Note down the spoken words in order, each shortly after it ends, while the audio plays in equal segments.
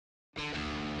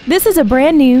This is a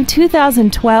brand new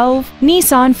 2012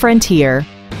 Nissan Frontier.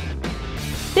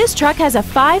 This truck has a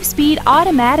 5-speed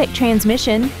automatic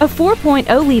transmission, a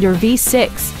 4.0-liter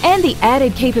V6, and the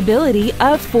added capability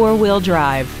of 4-wheel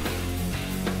drive.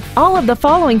 All of the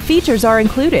following features are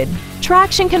included: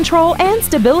 traction control and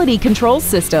stability control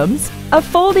systems, a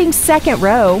folding second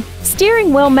row,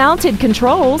 steering wheel mounted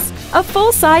controls, a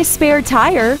full-size spare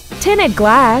tire, tinted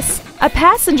glass, a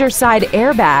passenger side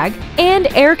airbag, and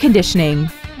air conditioning.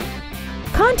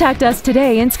 Contact us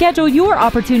today and schedule your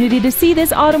opportunity to see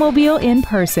this automobile in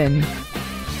person.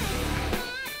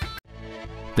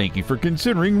 Thank you for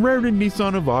considering Rairdon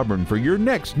Nissan of Auburn for your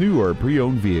next new or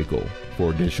pre-owned vehicle.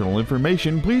 For additional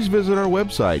information, please visit our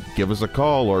website, give us a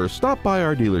call, or stop by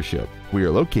our dealership. We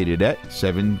are located at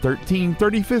 713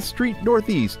 35th Street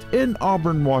Northeast in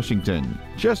Auburn, Washington,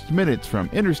 just minutes from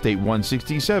Interstate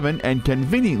 167 and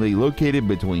conveniently located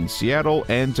between Seattle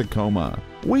and Tacoma.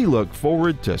 We look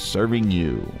forward to serving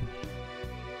you.